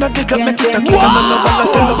chip in the club make it a kick and nobody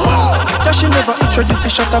tell you. Just she never eat ready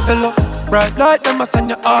fish at a fellow. Bright light them a send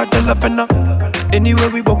your heart tell a penna. Anyway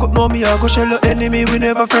we woke up know me I go shell your enemy we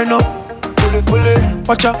never friend up. Fully,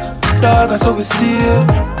 watch out. Dog so we steal.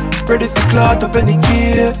 Ready for clout up any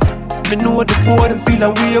gear. Me know the boy them feel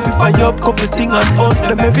a way. We buy up couple thing and hunt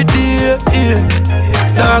them every day. Yeah.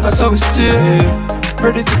 Dog so we steal.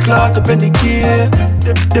 Ready to clout up any gear.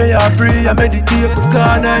 They are free, I meditate.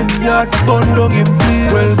 Because I'm yard to burn down in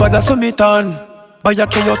place. Well, but that's what me turn. Buy a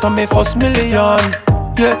key out of me first million.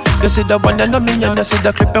 Yeah, you see the one in a million. You see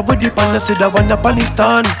the clip with the pan. You see the one in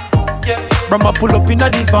Palestine. Yeah, Brahma pull up in a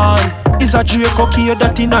divan. Is a Draco key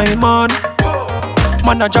that in a man.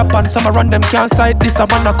 Man a Japan, some a run them can't sight. This a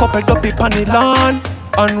man a couple up in the land.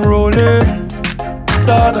 Unrolling.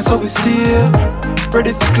 Dog, so we steal.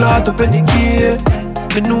 Ready to clout up any gear.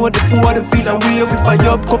 Me know the poor them feel a way. We buy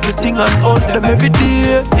up couple thing and hunt them every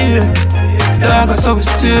day. Yeah, dog so we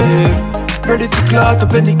still ready to clout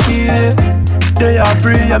up any gear. They are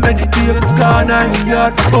free, I meditate. Because I'm in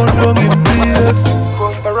yard to burn down in place.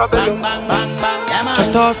 Come parabellum.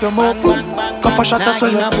 Shut off your mouth. Cup of shot as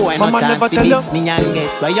well. Mama never tell you.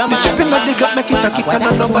 The chip in the club make it a kick and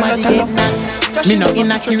nobody tell you. Me no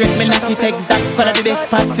inaccurate, me knock it exact. Call the best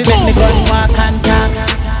part fi make me gun walk and talk.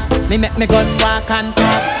 Me make me gun walk and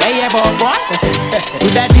talk. Hey, boy.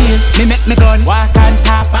 With that deal, me make me gun walk and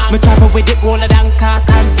talk. Me travel with it older than cock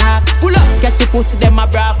and talk. Pull up, get your pussy, them a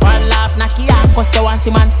braff and laugh. Knock it out, cause you want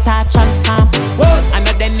see man start transform. Whoa, and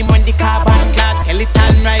then him on the carbon glass.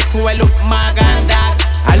 Skeleton rifle, well look Morgan dog.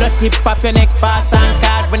 I love tip up your neck fast and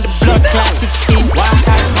card. When the blood class 16, walk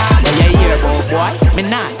and talk. Well, you hear boy, me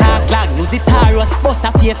not talk long. Use it Taurus, bust a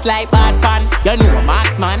face like bad pan. You know a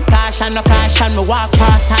marksman, caution no caution. Me walk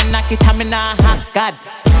past and knock it and me nah hacks God.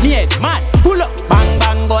 Me head mad, pull up, bang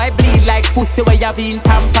bang boy. Bleed like pussy where you been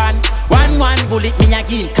tampon. One bullet me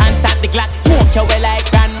again, can't stand the Glock. Smoke you well like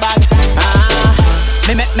grand bag.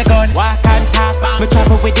 Me make me gun, walk and talk. Me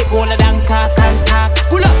travel with it older than cock and talk.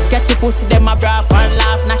 Pull up, get your pussy, them a braff and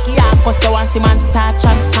laugh. Knock it out, cause you want see man start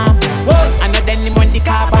transform. Whoa, and then him on the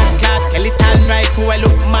carbon glass. Skeleton rifle, well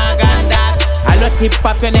look Morgan dog. I love tip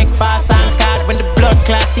up your neck fast and card. When the blood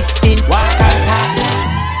class 16, walk and talk.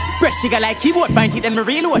 Press sugar like keyboard, find it then me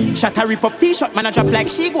reload. Shot a rip up t-shirt, man a drop like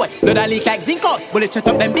she goat. Blood a leak like zinc house, bullet shut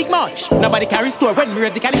up them big much. Nobody carry store when me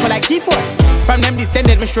rev the calico like G4. From them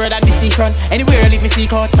distended me sure than the seafront. Anywhere I leave me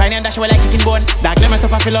seek out, find and dash away like chicken bone. Dark them must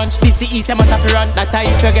up for lunch, this the east I must have to run. That time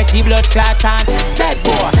you get the blood clot chance. Bad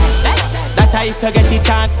boy, That I if you get the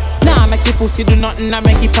chance. Nah, make the pussy do nothing and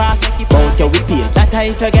make it pass. Bout your whip page. That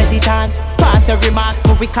I if you get the chance. Pass the remarks,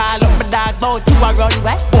 but we call up my dogs. Bout you a run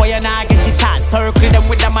way. Boy, you nah get the chance. Circle them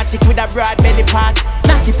with a matic with a broad belly part.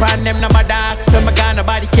 Knock it on them, no my dogs. So my gun,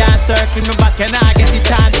 nobody can circle me back. You nah get the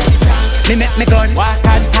chance. Me make me gun, walk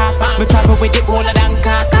and talk. Me travel with the older than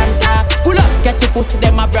cock and talk. Pull up, get your pussy,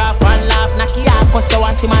 them a braff and laugh. Knock it out, cause you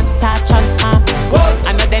want see man start transform.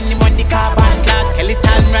 And then him on the carbon glass.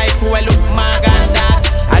 Skeleton rifle, well look mag and that.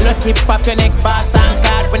 I love tip up your neck fast and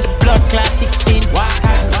guard. When the blood class 16, walk.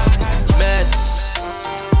 Meds,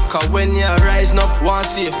 cause when you rise up, want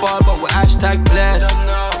see you fall, but we hashtag blessed.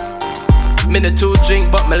 Me the 2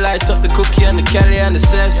 drink, but me light up the cookie and the Kelly and the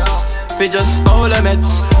cess. Be just all of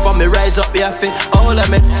meds. For me rise up, be happy, all of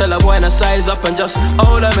meds. Tell a boy to size up and just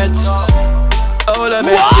all of meds. All of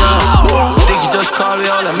meds, yeah. Think you just call me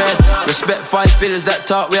all of meds. Respect 5 pillars that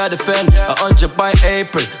talk, we are defend. 100 by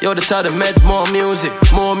April, yo the tell the meds. More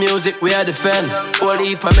music, we are defend. Whole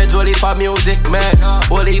heap of meds, whole heap of music, man.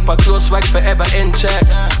 Whole heap of close swag forever in check.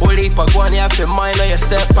 Whole heap of one, you have to mind on your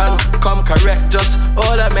step and come correct. Just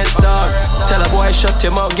all of meds, dog. Tell a boy shut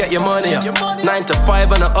your mouth, get your money up. 9 to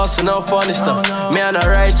 5 and a hustle, no funny stuff. Me and a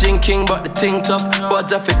rising king, but the thing tough.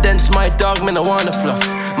 But evidence, my dog, me no wanna fluff.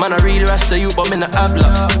 Man, I read the rest of you, but me no have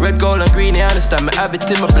locks. Red, gold, and green, you understand me, have it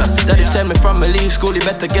in my blood. Daddy tell me from me leave school, you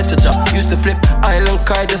better get a job. Used to flip island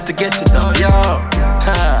kite just to get it done. Yo,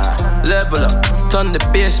 ha, level up. Turn the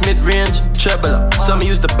bass mid-range, treble up. Some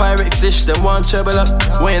use the pirate dish, then one treble up.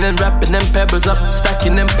 Weighing and wrapping them pebbles up.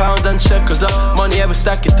 Stacking them pounds and shekels up. Money ever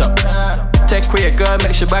stack it up. Take away your girl,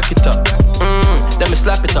 make sure back it up. Then me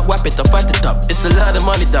slap it up, whap it up, fight it up. It's a lot of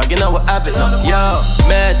money, dog, you know what I have it up. Yo,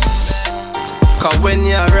 meds. Cause when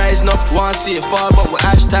you rise up, want see you fall, but we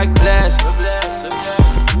hashtag blessed.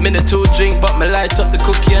 Me the 2 drink, but me light up the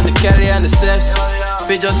cookie and the Kelly and the cess.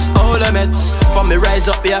 Be just all the meds. For me rise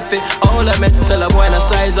up, be happy, all the meds. Tell a boy to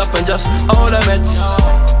size up and just all the meds.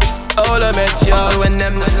 All the meds, yo. When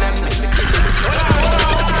them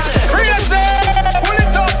pull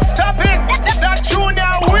it up, stop it. That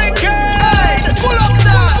Junior wicked. Hey, pull up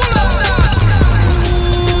that.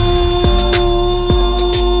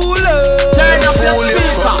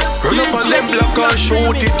 Run up on them block and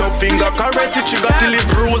shoot it up. Finger caress it, she got till it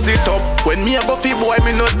bruise it up. When me a buffy boy,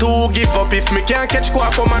 me not to give up. If me can't catch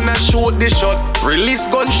quack, come and I shoot the shot. Release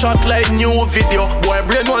gunshot like new video. Boy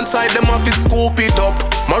brain one side, them off his scoop it up.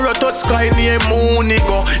 Mara touch sky near moon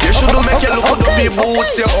go. You should make you look good to be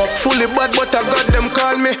boots you up. Fully bad but I got them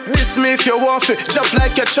call me. Diss me if you want it. Jump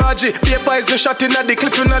like you charge it. Paper is a shot in the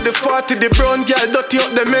clip in the 40. The brown girl dirty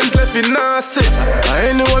up the men's left in nasty.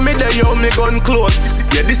 Anyway me there yo me gun close.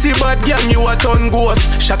 Yeah this is bad gang you a ton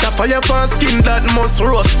ghost. Shot a fire pan skin that must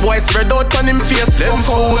roast. Boy spread out on him face. Them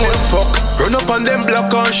fool as fuck. Run up on them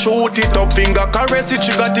block and shoot it up. Finger caress it,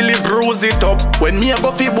 she got till it bruise it up. When me a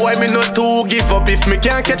buffy boy me not to give up. If me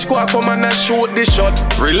can't catch quack come and I shoot the shot.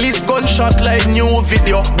 Release gunshot like new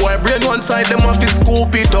video. Boy brain one side them off his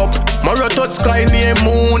scoop it up. Mara touch sky near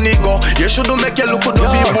moon go. You should make you look good to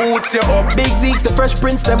be boots you up. Big Zeeks, the Fresh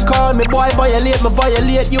Prince, them call me. Boy violate me,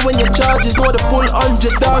 violate you when your charges. Know the full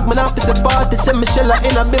 100 dog. Man opposite party. Send Michelle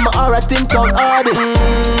in a bit my aura think town hardy.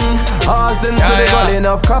 Ask them to the gully.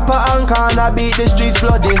 Enough copper and can I beat the streets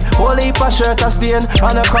bloody. Whole heap of shirt a stain.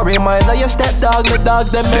 And a curry mine. Now your stepdog, me dog,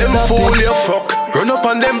 them fool you fuck. Run up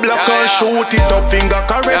on them block and shoot it up. Finger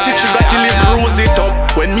caress it, she got till it bruise it up.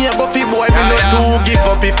 When me a buffy boy, me not to give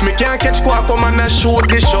up. If me can't catch quack, come and I shoot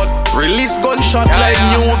the shot. Release gunshot like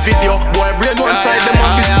new video. Boy brain one side, them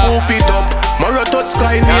off his scoop it up. Mara touch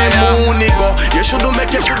sky near moon go. You should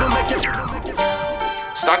make it.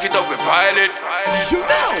 Stack it up with pilot. Shoot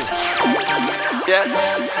now. Yeah.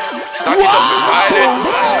 Stack it up with pilot.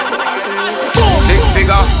 6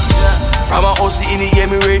 figure. From a OC in the air,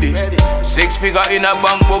 me ready. 6 figure in a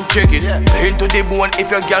bank book, check it. Into the bone,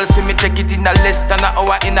 if your girl see me take it in a less than an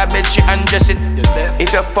hour in a bed, she undress it.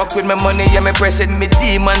 If you fuck with my money, yeah, me press it. Me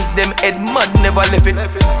demons, them head mad, never left it.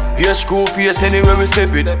 Here screw face anywhere we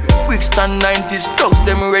step it. Quick stand 90s, thugs,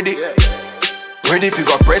 them ready. Ready fi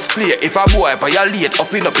go press play. If a boy violate,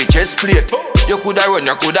 up in the chest plate. You coulda run,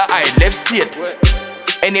 you coulda hide left state.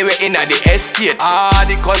 Anywhere in the estate.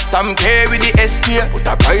 The custom care with the SK. Put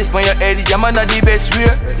a price on your head, yeah man, the best way.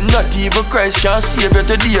 Not even Christ can save you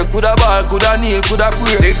today. Coulda ball, coulda kneel, coulda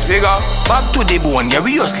pray. 6 figure, back to the bone, yeah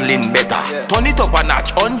we hustling better. Turn it up a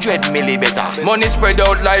notch, 100 milli better. Money spread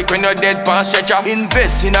out like when you're dead pan stretcher.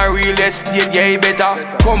 Invest in a real estate, yeah better.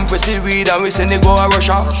 Compress it weed and we send it go a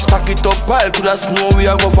Russia. Stack it up pile to the snow we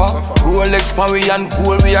a go for. Rolex pan we and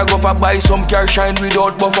cool we a go for. Buy some car shine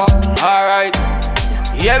without buffer. Alright.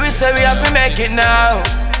 Yeah, we say we have to make it now.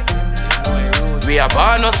 We are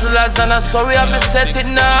born hustlers and that's how we have to set it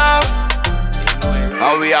now.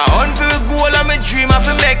 And we are on for a goal and me dream of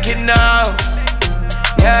to make it now.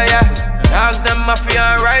 Yeah, yeah. Dogs them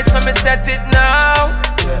mafia right, so me set it now.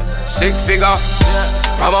 6 figure,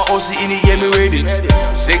 from a OC in the year me ready.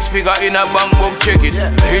 6 figure in a bank book, check it.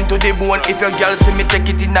 Into the bone, if your girl see me take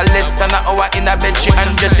it in a less than an hour in a bed, she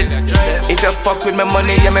undress it. If you fuck with my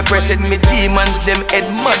money, yeah me press it. Me demons, them head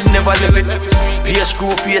mud, never leave it. Be a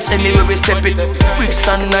screw face anywhere we step it.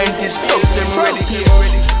 Brixton 90s, thugs them ready.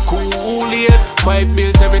 Cool it, 5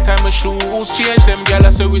 bills every time my shoes change. Them gyal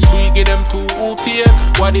say we sweet, get them 2 tier.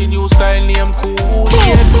 What the new style name? Cool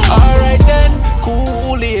it. Alright then,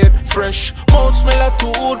 cool it. Fresh, mouth smell of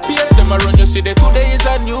toothpaste. Them a run you see that today is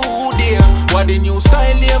a new day. What the new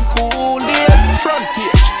style name? Cool it. Front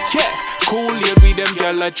page, yeah. Cool it with them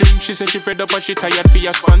gyal a drink. She said she fed up but she tired for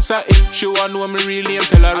your sponsor it. She want know me really and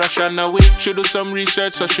tell her Russian away. She do some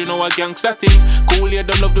research so she know a gangsta thing. Cool it,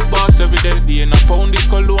 don't love the boss every day. And a pound this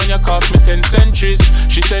cologne you cost me 10 centuries.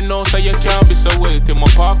 She said no, so you can't be so wealthy. My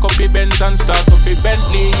park up the Benz and start up the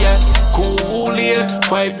Bentley, yeah. Cool it,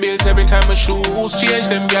 5 bills every time my shoes change.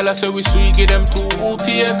 Them gyal say we sweet, get them 2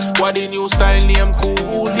 tier. What the new style name?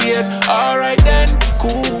 Cool it. Alright then,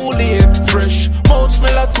 cool it. Fresh, mouth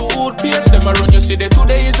smell of toothpaste. Them a run you see that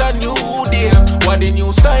today is a new day. What the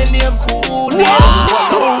new style name? Cool it.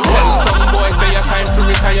 Tell some boys say your time to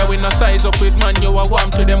retire. We no size up with man, you a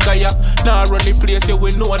warm to them guy. Now run the place, yeah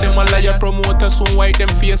we know them a liar. Promoter soon wipe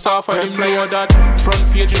them face off and them know that. Front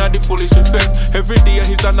page in the fullest effect. Every day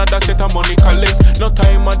is another set of money collect. No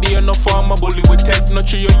time a day, no farm a bully with tech. Not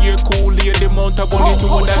sure your year cool here, the amount of bully to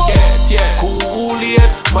would get, yeah. Cool here,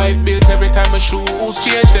 5 bills every time my shoes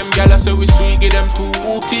change. Them gyal say we sweet, get them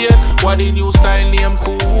 2 tier. What the new style name?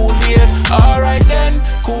 Cool here. Alright then,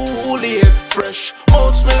 cool here. Fresh,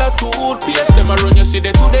 mouth smell of toothpaste. Them a run you see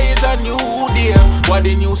that today is a new day. What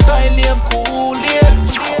the new style name? Cool here.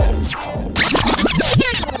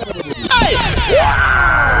 Hey!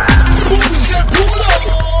 Boom, say pull up!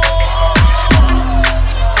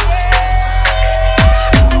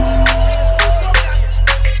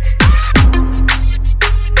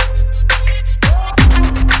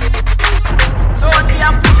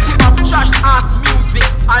 Ass music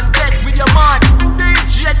and get with your man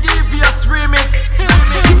DJ Devious remix.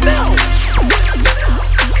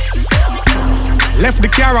 Left the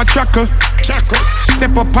car a chuckle.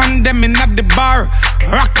 Step up on them in at the bar.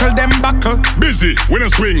 Rockle them buckle. Busy when I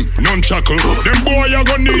swing, none chuckle. Them boy you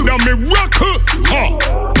gonna need a miracle.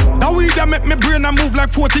 Now we that make me brain a move like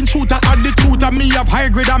 14 shooter. At the tutor, me have high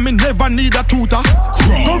grade and me never need a tutor.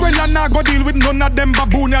 Go when I nah go deal with none of them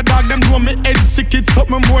baboon. Ya dog them know me head sick, it's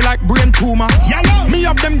something more like brain tumor. Me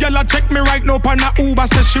have them gyal check me right now on a Uber.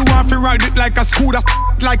 Says she want to ride it like a scooter,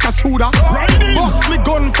 like a scooter. Bust me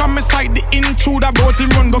gun from me side, the intruder. Bout him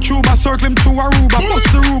run go Cuba, circle him through Aruba. Bust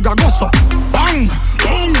the Ruger, go so. Bang,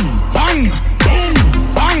 bang, bang, bang,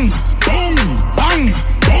 bang, bang, bang,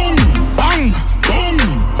 bang, bang, bang,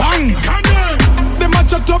 bang. Them a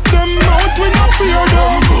chat up them mouth, we not fear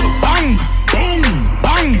them. Bang, bang,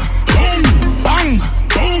 bang, bang, bang,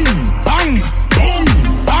 bang, bang, bang,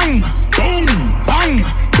 bang, bang, bang,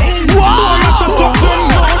 bang. Boy, a chat up them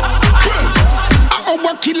mouth.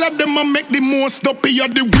 Our killer them a make the most up here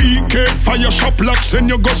the week. Fire shop locks and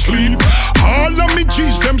you go sleep. All of me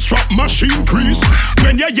G's them strap machine crease.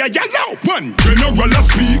 When ya loud one general a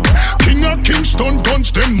speak. King of Kingston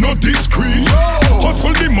guns them not discreet.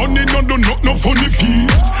 Hustle the money no funny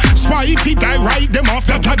feet. Spy if he die right them off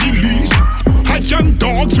that are the least. I young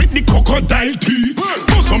dogs with the crocodile teeth.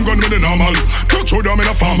 For some gun with the normal, touch them in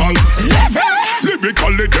a formal.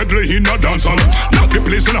 Lyrically deadly in a dancehall. Knock the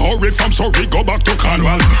place in a hurry from Surrey go back to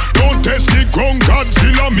Cornwall. Don't test the ground,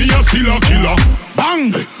 Godzilla, me a still a killer. Bang,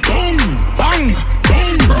 bang, bang,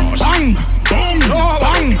 bang, bang, bang,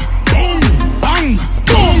 bang, bang, bang,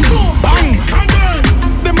 bang, bang.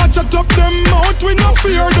 Them a chat up them mouth, we no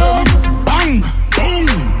fear them. Bang, bang,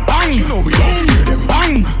 bang. You know we don't fear them.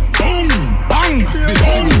 Bang, bang, bang. This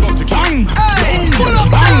is we about to kill. Bang, bang,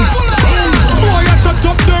 bang. Boy a chat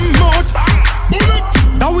up them mouth.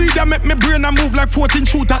 Now we that make me brain a move like 14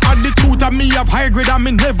 shooter. At the tutor, me have high grade and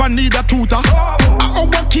me never need a tutor. Our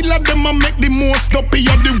killer them a make the most up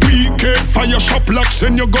here the week. Fire shop locks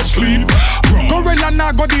and you go sleep. Go when I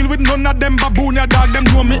nah go deal with none of them baboon. Ya dog them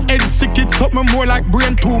know me head sick, it's something more like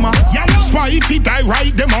brain tumor. Spy if he die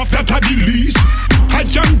right them off that are the least. I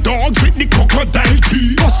young dogs with the crocodile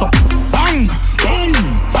teeth. Also, bang, bang,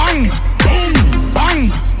 bang, bang,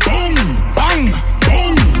 bang, bang, bang,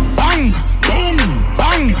 bang, bang, bang,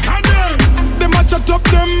 bang. Them a chat up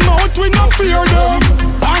them mouth, we no fear them.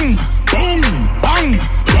 Bang, bang, bang,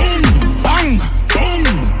 bang, bang.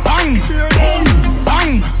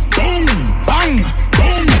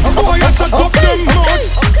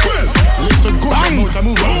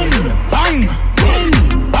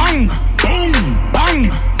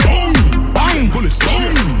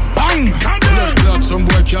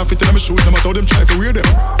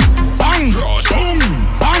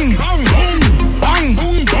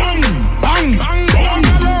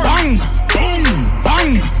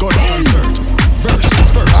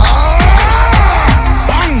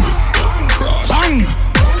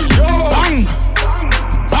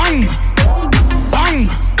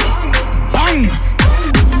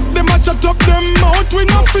 them mouth, we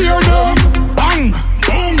no fear them. Bang,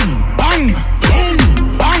 boom, bang, boom,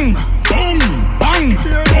 bang, boom, bang,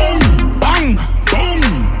 boom, bang, boom,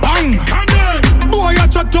 bang. Boy, I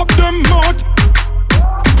chat up them mouth.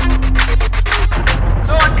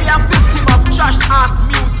 Don't be a victim of trash ass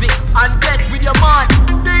music and get with your man.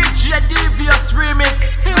 DJ Devious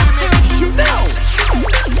remix. You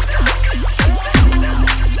know.